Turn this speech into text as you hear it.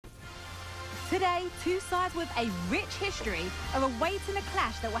Today, two sides with a rich history are awaiting a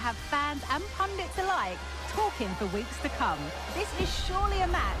clash that will have fans and pundits alike talking for weeks to come. This is surely a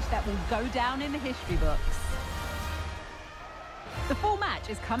match that will go down in the history books. The full match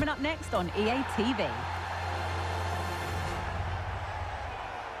is coming up next on EA TV.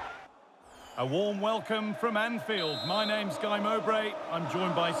 A warm welcome from Anfield. My name's Guy Mowbray. I'm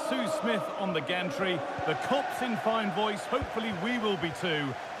joined by Sue Smith on the gantry. The Cops in fine voice. Hopefully we will be too.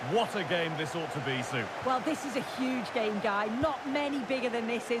 What a game this ought to be, Sue. Well, this is a huge game, Guy. Not many bigger than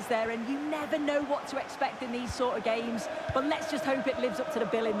this, is there? And you never know what to expect in these sort of games. But let's just hope it lives up to the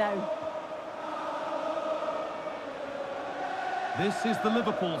billing, though. This is the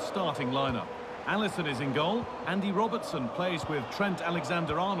Liverpool starting lineup. Alisson is in goal. Andy Robertson plays with Trent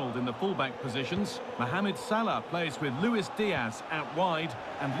Alexander-Arnold in the fullback positions. Mohamed Salah plays with Luis Diaz out wide.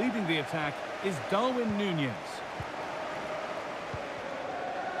 And leading the attack is Darwin Núñez.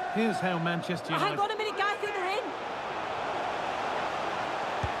 Here's how Manchester United... Hang on a minute, Guy, I think they're in.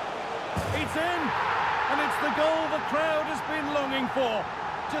 It's in! And it's the goal the crowd has been longing for.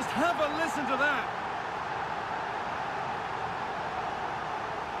 Just have a listen to that.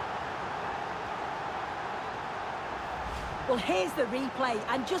 Well, here's the replay,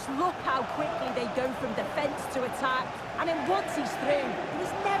 and just look how quickly they go from defence to attack. And then once he's through, there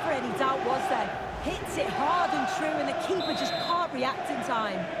was never any doubt, was there? Hits it hard and true, and the keeper just can't react in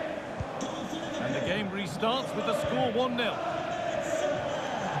time. And the game restarts with the score 1-0.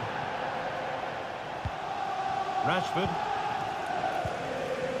 Rashford.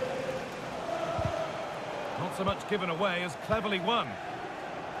 Not so much given away as cleverly won.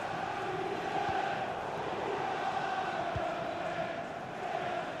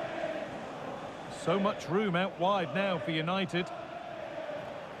 So much room out wide now for United.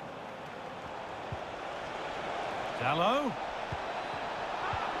 Dalot.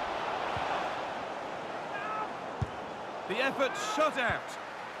 The effort shut out.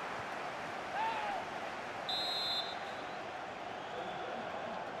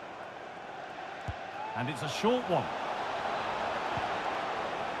 And it's a short one.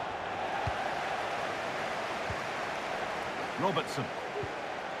 Robertson.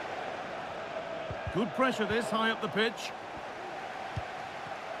 Good pressure this, high up the pitch.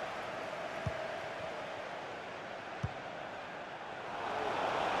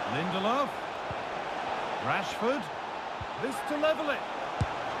 Lindelof. Rashford. This to level it.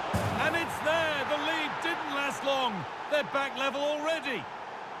 And it's there. The lead didn't last long. They're back level already.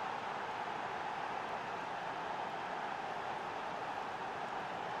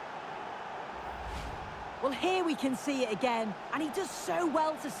 Well, here we can see it again, and he does so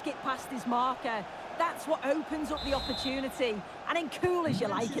well to skip past his marker. That's what opens up the opportunity, and then cool as you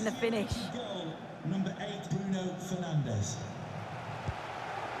like in the finish. Goal, number 8, Bruno Fernandes.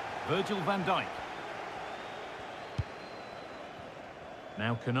 Virgil van Dijk.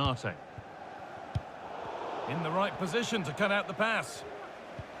 Now Konate. In the right position to cut out the pass.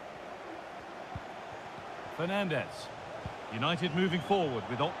 Fernandes. United moving forward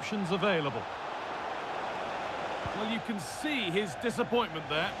with options available. Well, you can see his disappointment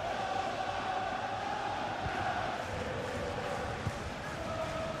there.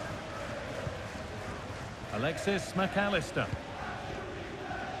 Alexis McAllister.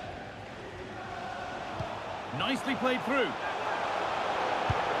 Nicely played through.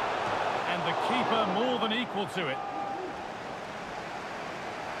 And the keeper more than equal to it.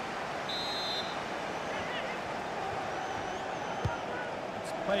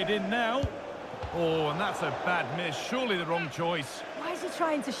 It's played in now. Oh, and that's a bad miss. Surely the wrong choice. Why is he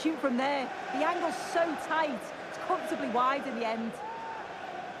trying to shoot from there? The angle's so tight. It's comfortably wide in the end.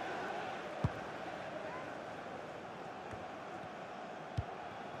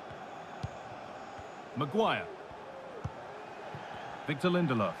 Maguire. Victor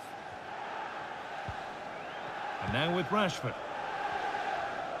Lindelof. And now with Rashford.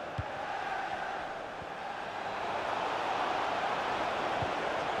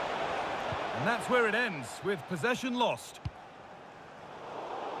 And that's where it ends, with possession lost.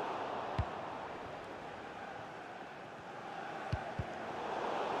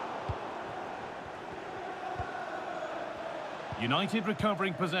 United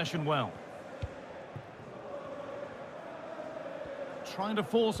recovering possession well. Trying to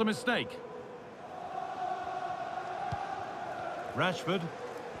force a mistake. Rashford.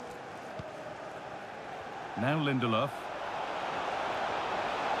 Now Lindelof.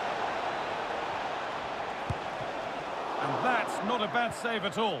 And that's not a bad save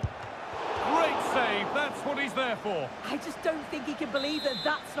at all. Great save, that's what he's there for. I just don't think he can believe that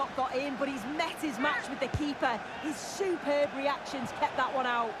that's not got in, but he's met his match with the keeper. His superb reactions kept that one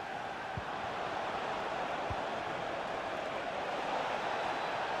out.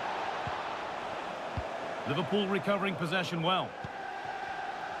 Liverpool recovering possession well.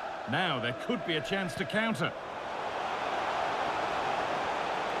 Now there could be a chance to counter.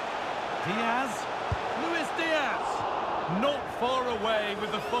 Diaz. Luis Diaz. Not far away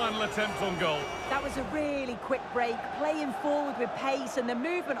with the final attempt on goal. That was a really quick break, playing forward with pace and the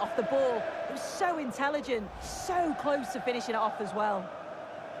movement off the ball. It was so intelligent, so close to finishing it off as well.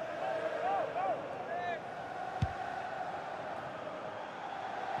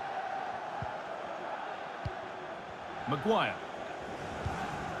 Maguire.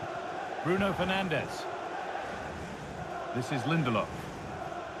 Bruno Fernandes. This is Lindelof.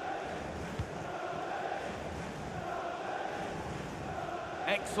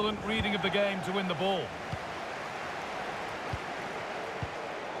 Excellent reading of the game to win the ball.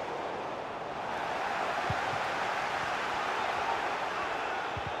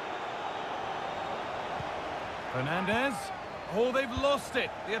 Fernandes. Oh, they've lost it.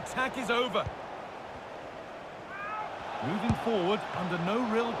 The attack is over. Moving forward under no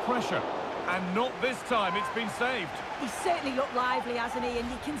real pressure. And not this time, it's been saved. He's certainly looked lively, hasn't he? And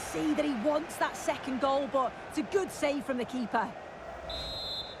you can see that he wants that second goal, but it's a good save from the keeper.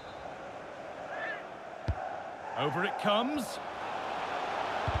 Over it comes.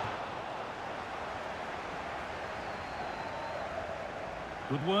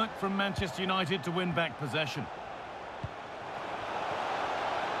 Good work from Manchester United to win back possession.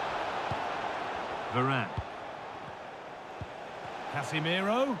 Varane.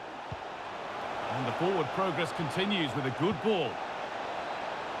 Casemiro. And the forward progress continues with a good ball.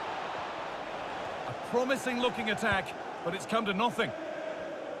 A promising looking attack, but it's come to nothing.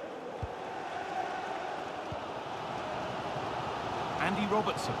 Andy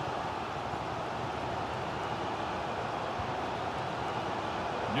Robertson.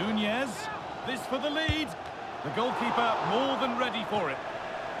 Nunez. This for the lead. The goalkeeper more than ready for it.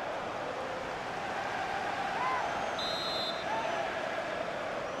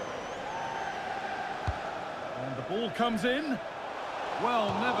 And the ball comes in.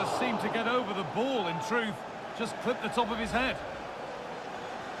 Well, never seemed to get over the ball in truth. Just clipped the top of his head.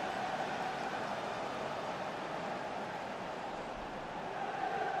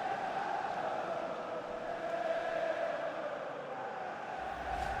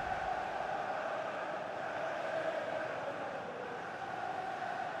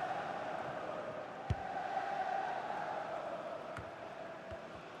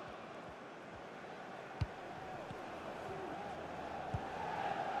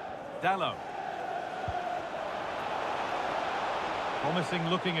 Dallo. Promising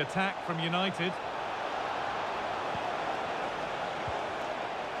looking attack from United.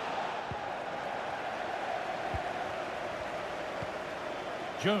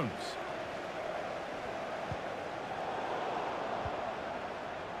 Jones.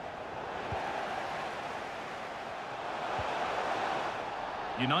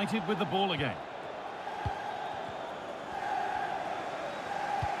 United with the ball again.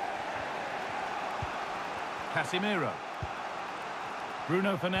 Casemiro.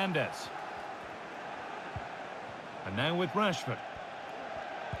 Bruno Fernandes. And now with Rashford.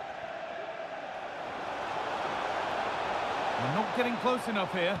 We're not getting close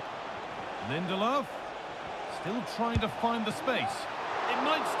enough here. Lindelof. Still trying to find the space. It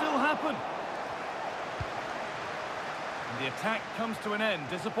might still happen. And the attack comes to an end.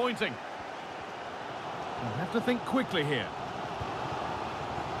 Disappointing. We'll have to think quickly here.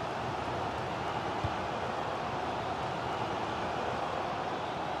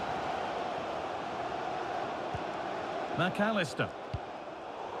 McAllister.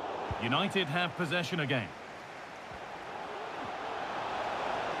 United have possession again.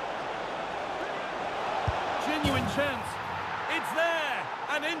 Genuine chance. It's there,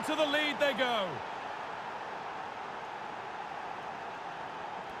 and into the lead they go.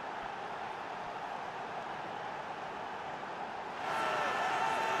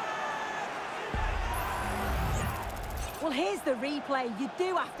 Well, here's the replay. You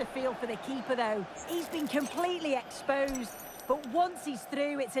do have to feel for the keeper, though. He's been completely exposed. But once he's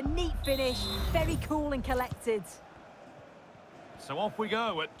through, it's a neat finish. Very cool and collected. So off we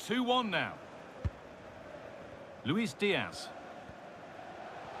go at 2-1 now. Luis Diaz.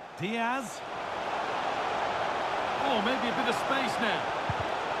 Diaz. Oh, maybe a bit of space now.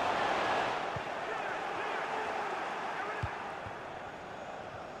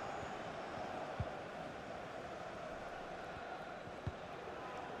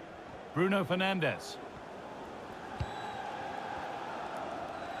 Bruno Fernandes.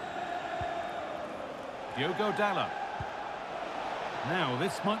 Diogo Dallo. Now,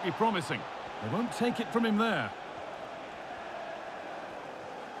 this might be promising. They won't take it from him there.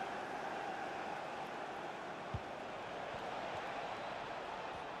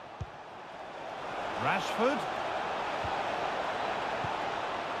 Rashford.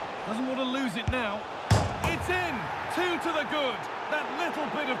 Doesn't want to lose it now. It's in! 2 to the good. That little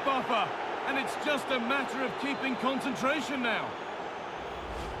bit of buffer. And it's just a matter of keeping concentration now.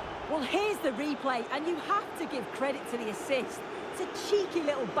 Well, here's the replay, and you have to give credit to the assist. It's a cheeky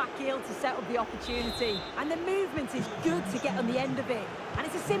little back heel to set up the opportunity. And the movement is good to get on the end of it. And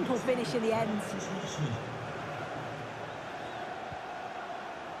it's a simple finish in the end.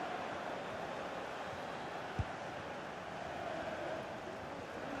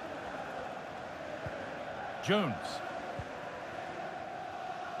 Jones.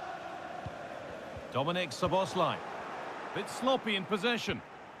 Dominic Szoboszlai. Bit sloppy in possession.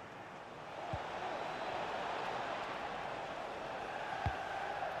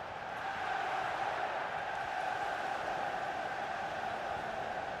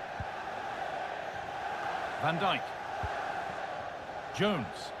 Van Dijk.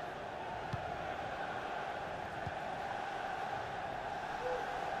 Jones.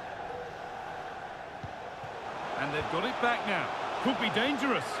 And they've got it back now. Could be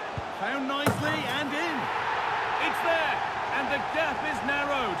dangerous. Found nicely and in. It's there. And the gap is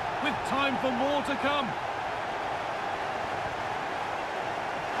narrowed with time for more to come.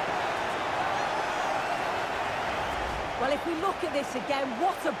 Well, if we look at this again,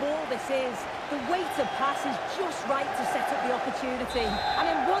 what a ball this is. The weighted pass is just right to set up the opportunity. And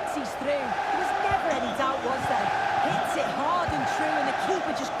then once he's through, there was never any doubt, was there? Hits it hard and true, and the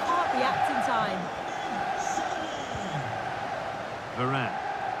keeper just can't react in time. Varane.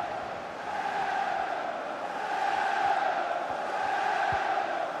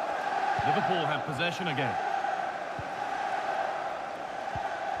 Liverpool have possession again.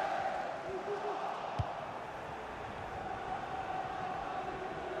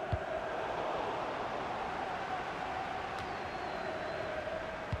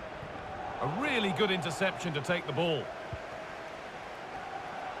 A really good interception to take the ball.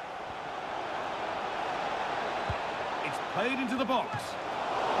 It's played into the box.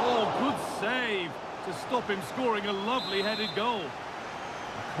 Oh, good save to stop him scoring a lovely headed goal.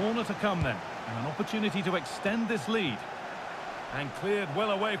 A corner to come then, and an opportunity to extend this lead. And cleared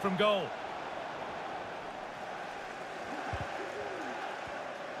well away from goal.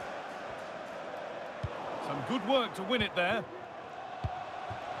 Some good work to win it there.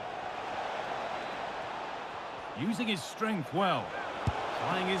 Using his strength well.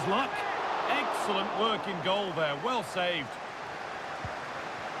 Trying his luck. Excellent work in goal there. Well saved.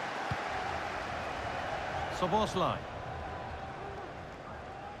 Szoboszlai.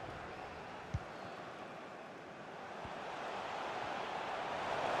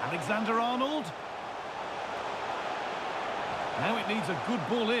 Alexander-Arnold. Now it needs a good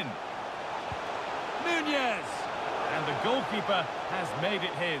ball in. Nunez! And the goalkeeper has made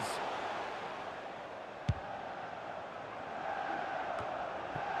it his.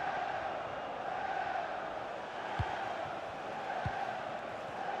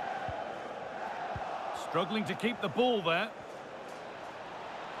 Struggling to keep the ball there.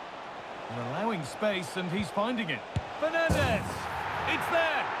 They're allowing space, and he's finding it. Fernandez! It's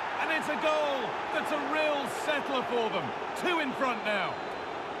there! And it's a goal! That's a real settler for them. 2 in front now.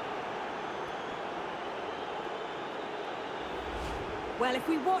 Well, if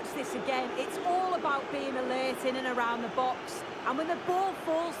we watch this again, it's all about being alert in and around the box. And when the ball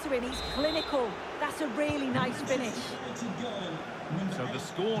falls to him, he's clinical. That's a really nice finish. So the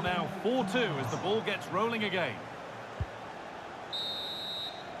score now 4-2 as the ball gets rolling again.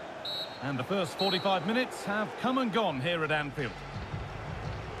 And the first 45 minutes have come and gone here at Anfield.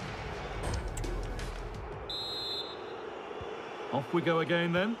 Off we go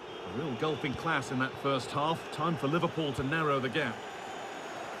again then. A real gulping class in that first half. Time for Liverpool to narrow the gap.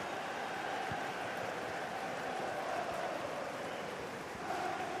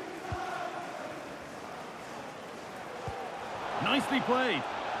 Nicely played.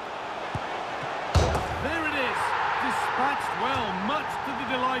 There it is. Dispatched well, much to the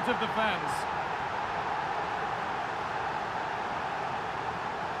delight of the fans.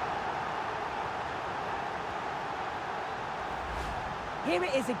 Here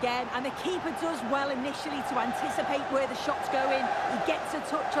it is again, and the keeper does well initially to anticipate where the shot's going. He gets a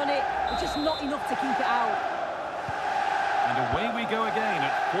touch on it, but just not enough to keep it out. And away we go again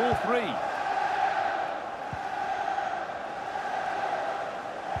at 4-3.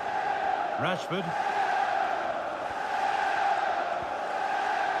 Rashford.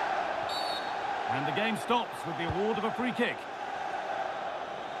 And the game stops with the award of a free kick.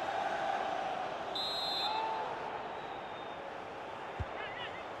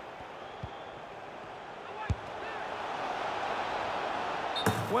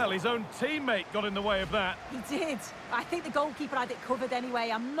 Well, his own teammate got in the way of that. He did. I think the goalkeeper had it covered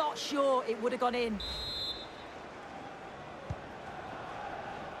anyway. I'm not sure it would have gone in.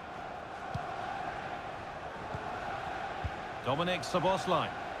 Dominic Szoboszlai.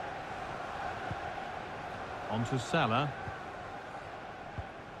 On to Salah.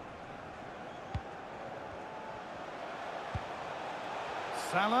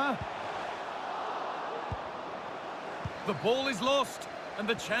 Salah. The ball is lost, and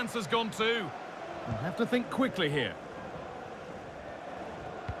the chance has gone too. We'll have to think quickly here.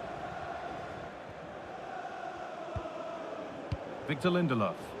 Victor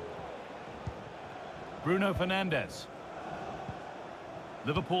Lindelof. Bruno Fernandes.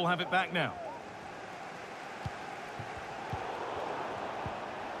 Liverpool have it back now.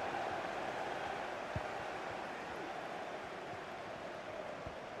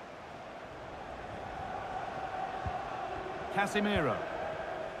 Casemiro.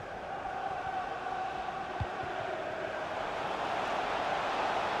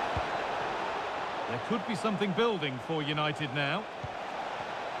 There could be something building for United now.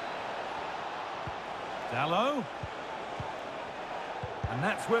 Dalot. And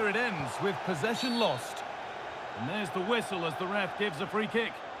that's where it ends, with possession lost. And there's the whistle as the ref gives a free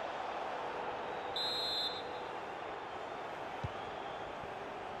kick.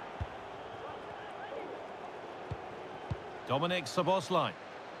 Dominic Szoboszlai.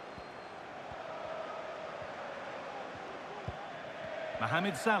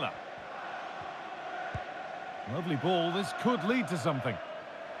 Mohamed Salah. Lovely ball, this could lead to something.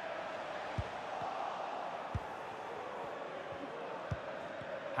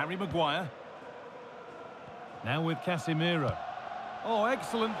 Harry Maguire. Now with Casemiro. Oh,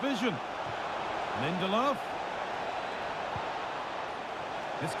 excellent vision. Lindelof.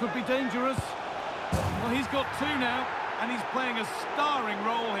 This could be dangerous. Well, he's got two now, and he's playing a starring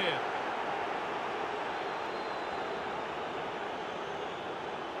role here.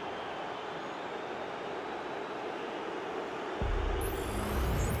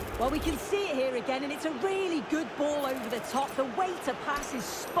 Well, we can see it here again, and it's a really good ball over the top. The way to pass is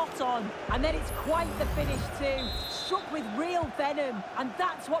spot on, and then it's quite the finish too. Struck with real venom, and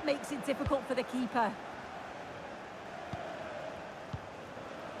that's what makes it difficult for the keeper.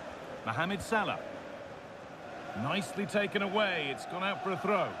 Mohamed Salah. Nicely taken away. It's gone out for a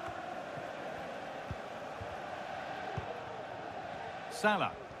throw.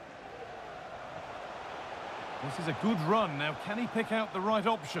 Salah. This is a good run. Now, can he pick out the right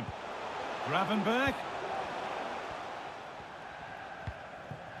option? Gravenberg.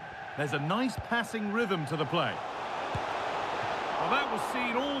 There's a nice passing rhythm to the play. Well, that was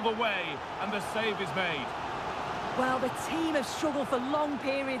seen all the way, and the save is made. Well, the team have struggled for long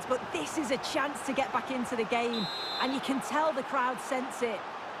periods, but this is a chance to get back into the game, and you can tell the crowd sense it.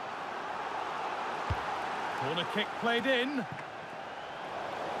 Corner kick played in.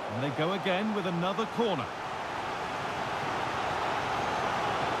 And they go again with another corner.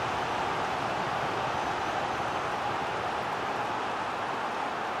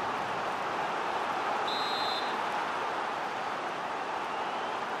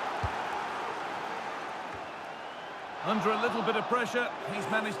 Under a little bit of pressure, he's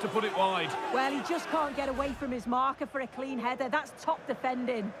managed to put it wide. Well, he just can't get away from his marker for a clean header. That's top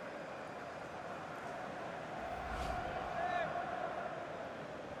defending.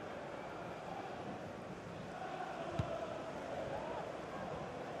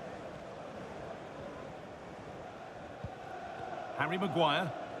 Harry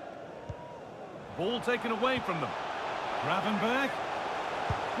Maguire. Ball taken away from them. Gravenberg.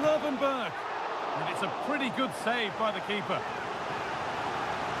 Gravenberg. And it's a pretty good save by the keeper.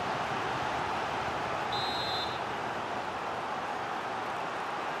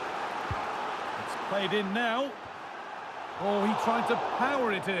 It's played in now. Oh, he tried to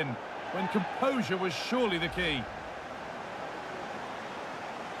power it in when composure was surely the key.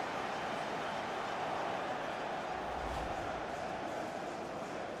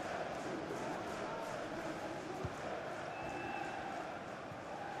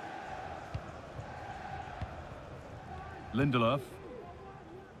 Lindelof.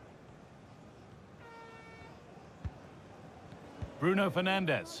 Bruno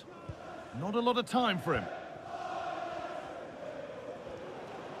Fernandes. Not a lot of time for him.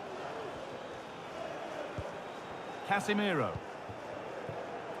 Casemiro.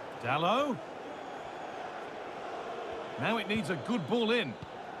 Dalot. Now it needs a good ball in.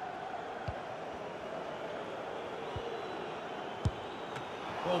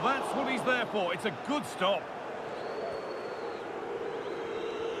 Well, that's what he's there for. It's a good stop.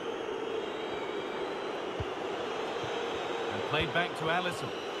 Played back to Alisson.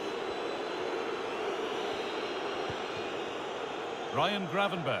 Ryan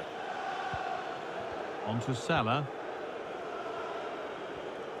Gravenberch. On to Salah.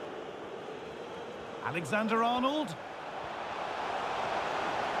 Alexander-Arnold.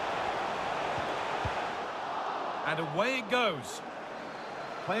 And away it goes.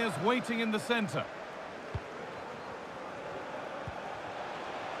 Players waiting in the centre.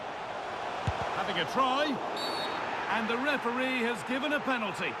 Having a try. And the referee has given a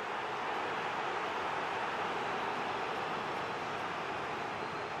penalty.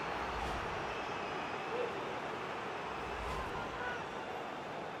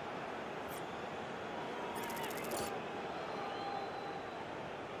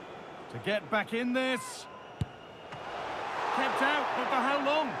 To get back in this. Kept out, but for how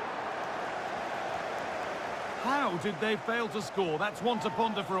long? How did they fail to score? That's one to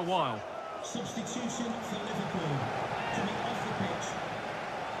ponder for a while. Substitution for Liverpool. Coming off the pitch.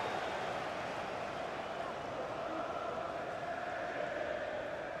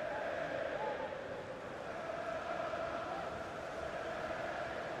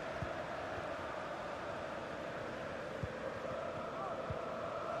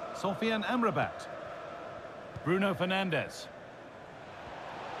 Sofiane Amrabat. Bruno Fernandes.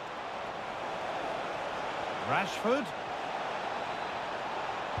 Rashford.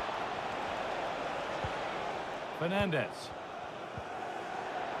 Fernandes.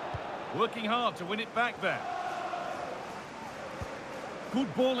 Working hard to win it back there.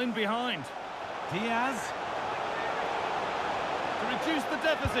 Good ball in behind. Diaz. To reduce the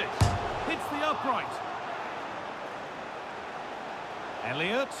deficit. Hits the upright.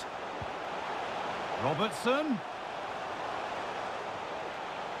 Elliott. Robertson.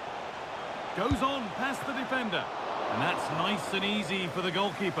 Goes on past the defender. And that's nice and easy for the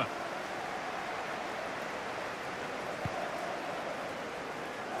goalkeeper.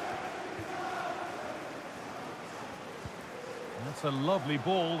 That's a lovely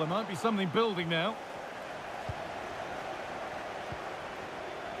ball. There might be something building now.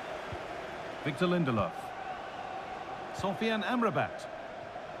 Victor Lindelof. Sofiane Amrabat.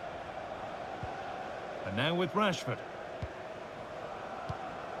 And now with Rashford.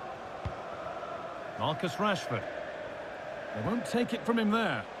 Marcus Rashford. They won't take it from him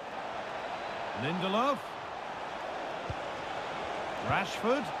there. Lindelof.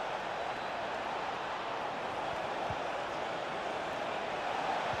 Rashford.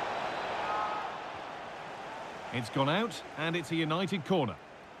 It's gone out, and it's a United corner.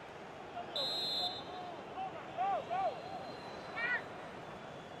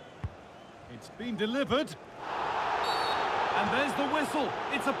 It's been delivered. And there's the whistle.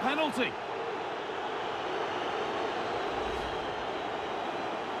 It's a penalty.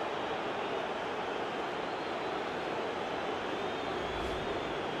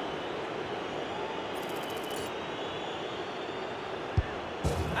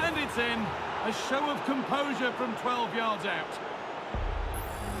 And it's in. A show of composure from 12 yards out.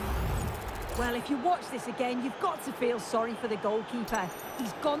 Well, if you watch this again, you've got to feel sorry for the goalkeeper.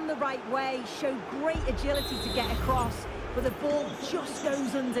 He's gone the right way, showed great agility to get across, but the ball just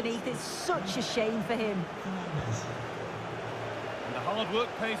goes underneath. It's such a shame for him. And the hard work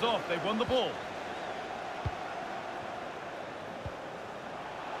pays off. They've won the ball.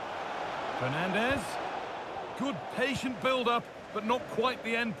 Fernandes. Good patient build-up, but not quite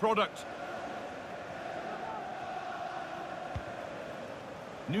the end product.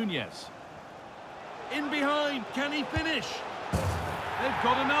 Nunez. In behind, can he finish? They've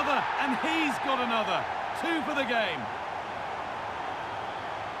got another, and he's got another. 2 for the game.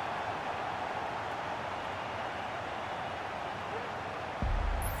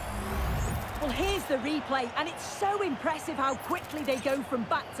 Well, here's the replay, and it's so impressive how quickly they go from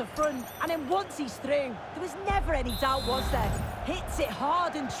back to front. And then once he's through, there was never any doubt, was there? Hits it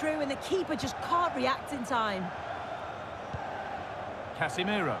hard and true, and the keeper just can't react in time.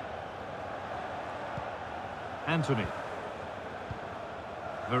 Casemiro. Anthony.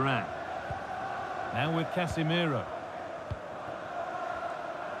 Varane. Now with Casemiro.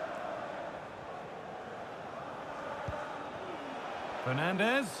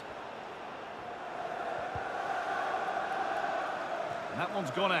 Fernandes. And that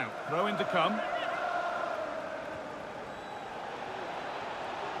one's gone out. Throw in to come.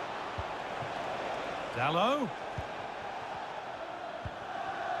 Dalot.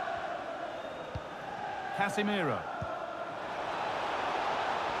 Casemiro.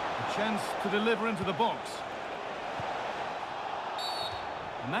 A chance to deliver into the box.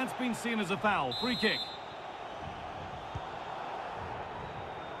 And that's been seen as a foul. Free kick.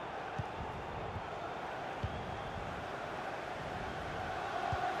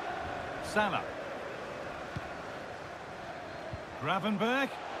 Salah. Gravenberg.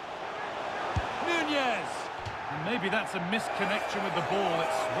 Nunez. And maybe that's a misconnection with the ball.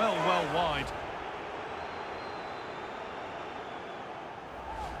 It's well wide.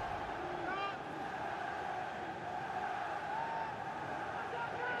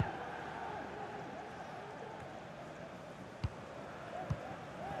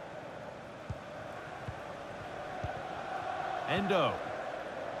 Endo.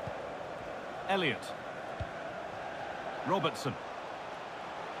 Elliott. Robertson.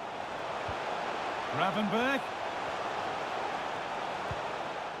 Gravenberg.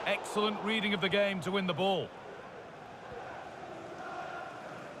 Excellent reading of the game to win the ball.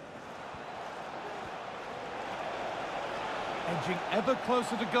 Edging ever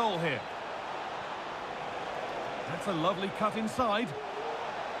closer to goal here. That's a lovely cut inside.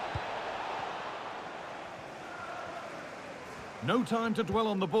 No time to dwell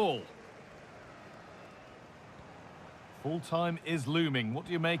on the ball. Full time is looming. What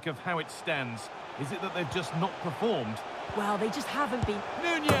do you make of how it stands? Is it that they've just not performed? Well, they just haven't been.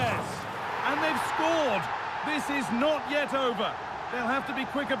 Nunez! And they've scored! This is not yet over. They'll have to be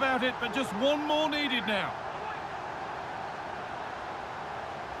quick about it, but just one more needed now.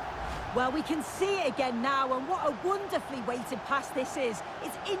 Well, we can see it again now, and what a wonderfully weighted pass this is.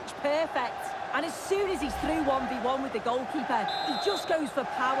 It's inch perfect. And as soon as he's through 1v1 with the goalkeeper, he just goes for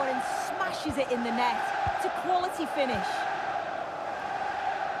power and smashes it in the net. It's a quality finish.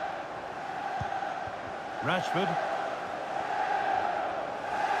 Rashford.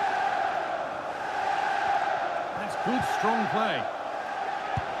 That's good, strong play.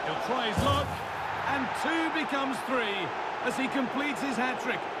 He'll try his luck, and 2 becomes 3 as he completes his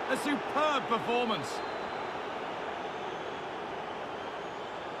hat-trick. A superb performance.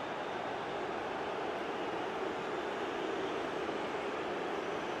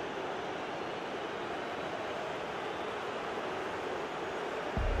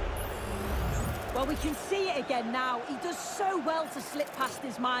 Well, we can see it again now. He does so well to slip past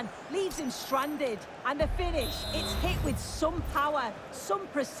his man, leaves him stranded. And the finish, it's hit with some power, some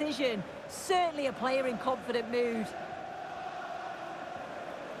precision. Certainly a player in confident mood.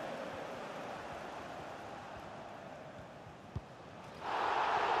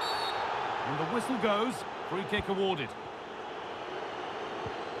 And the whistle goes, free kick awarded.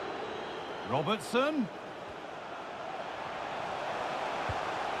 Robertson.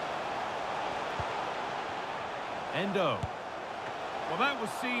 Endo. Well, that was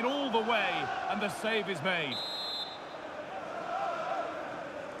seen all the way, and the save is made.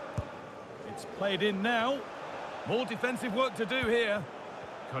 It's played in now. More defensive work to do here.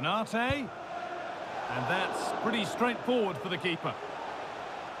 Konate. And that's pretty straightforward for the keeper.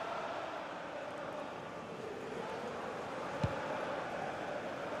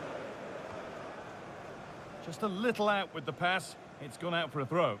 Just a little out with the pass. It's gone out for a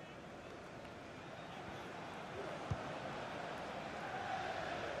throw.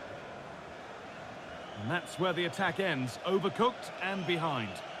 And that's where the attack ends, overcooked and behind.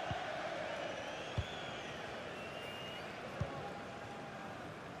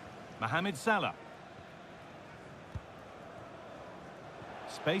 Mohamed Salah.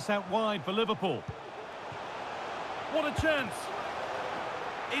 Space out wide for Liverpool. What a chance!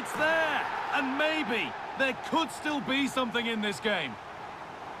 It's there! And maybe there could still be something in this game.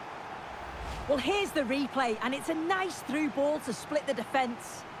 Well, here's the replay, and it's a nice through ball to split the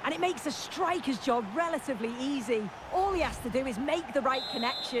defence. And it makes the striker's job relatively easy. All he has to do is make the right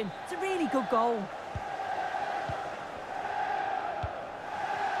connection. It's a really good goal.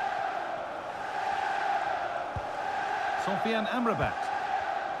 Sofiane Amrabat.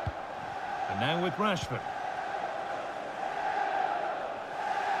 And now with Rashford.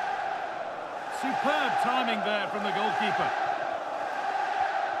 Superb timing there from the goalkeeper.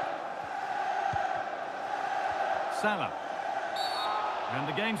 Salah. And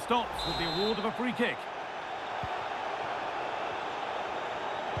the game stops with the award of a free kick.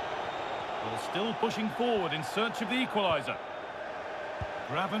 Well, still pushing forward in search of the equaliser.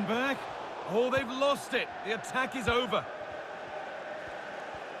 Gravenberg. Oh, they've lost it. The attack is over.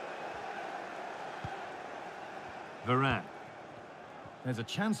 Varane. There's a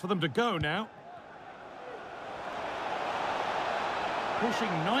chance for them to go now. Pushing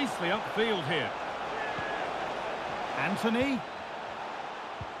nicely upfield here. Anthony.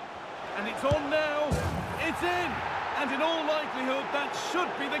 And it's on now. It's in. And in all likelihood, that should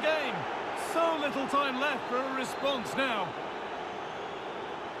be the game. So little time left for a response now.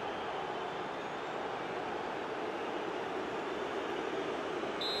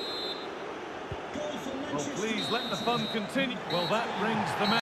 Well, please let the fun continue. Well, that brings the match.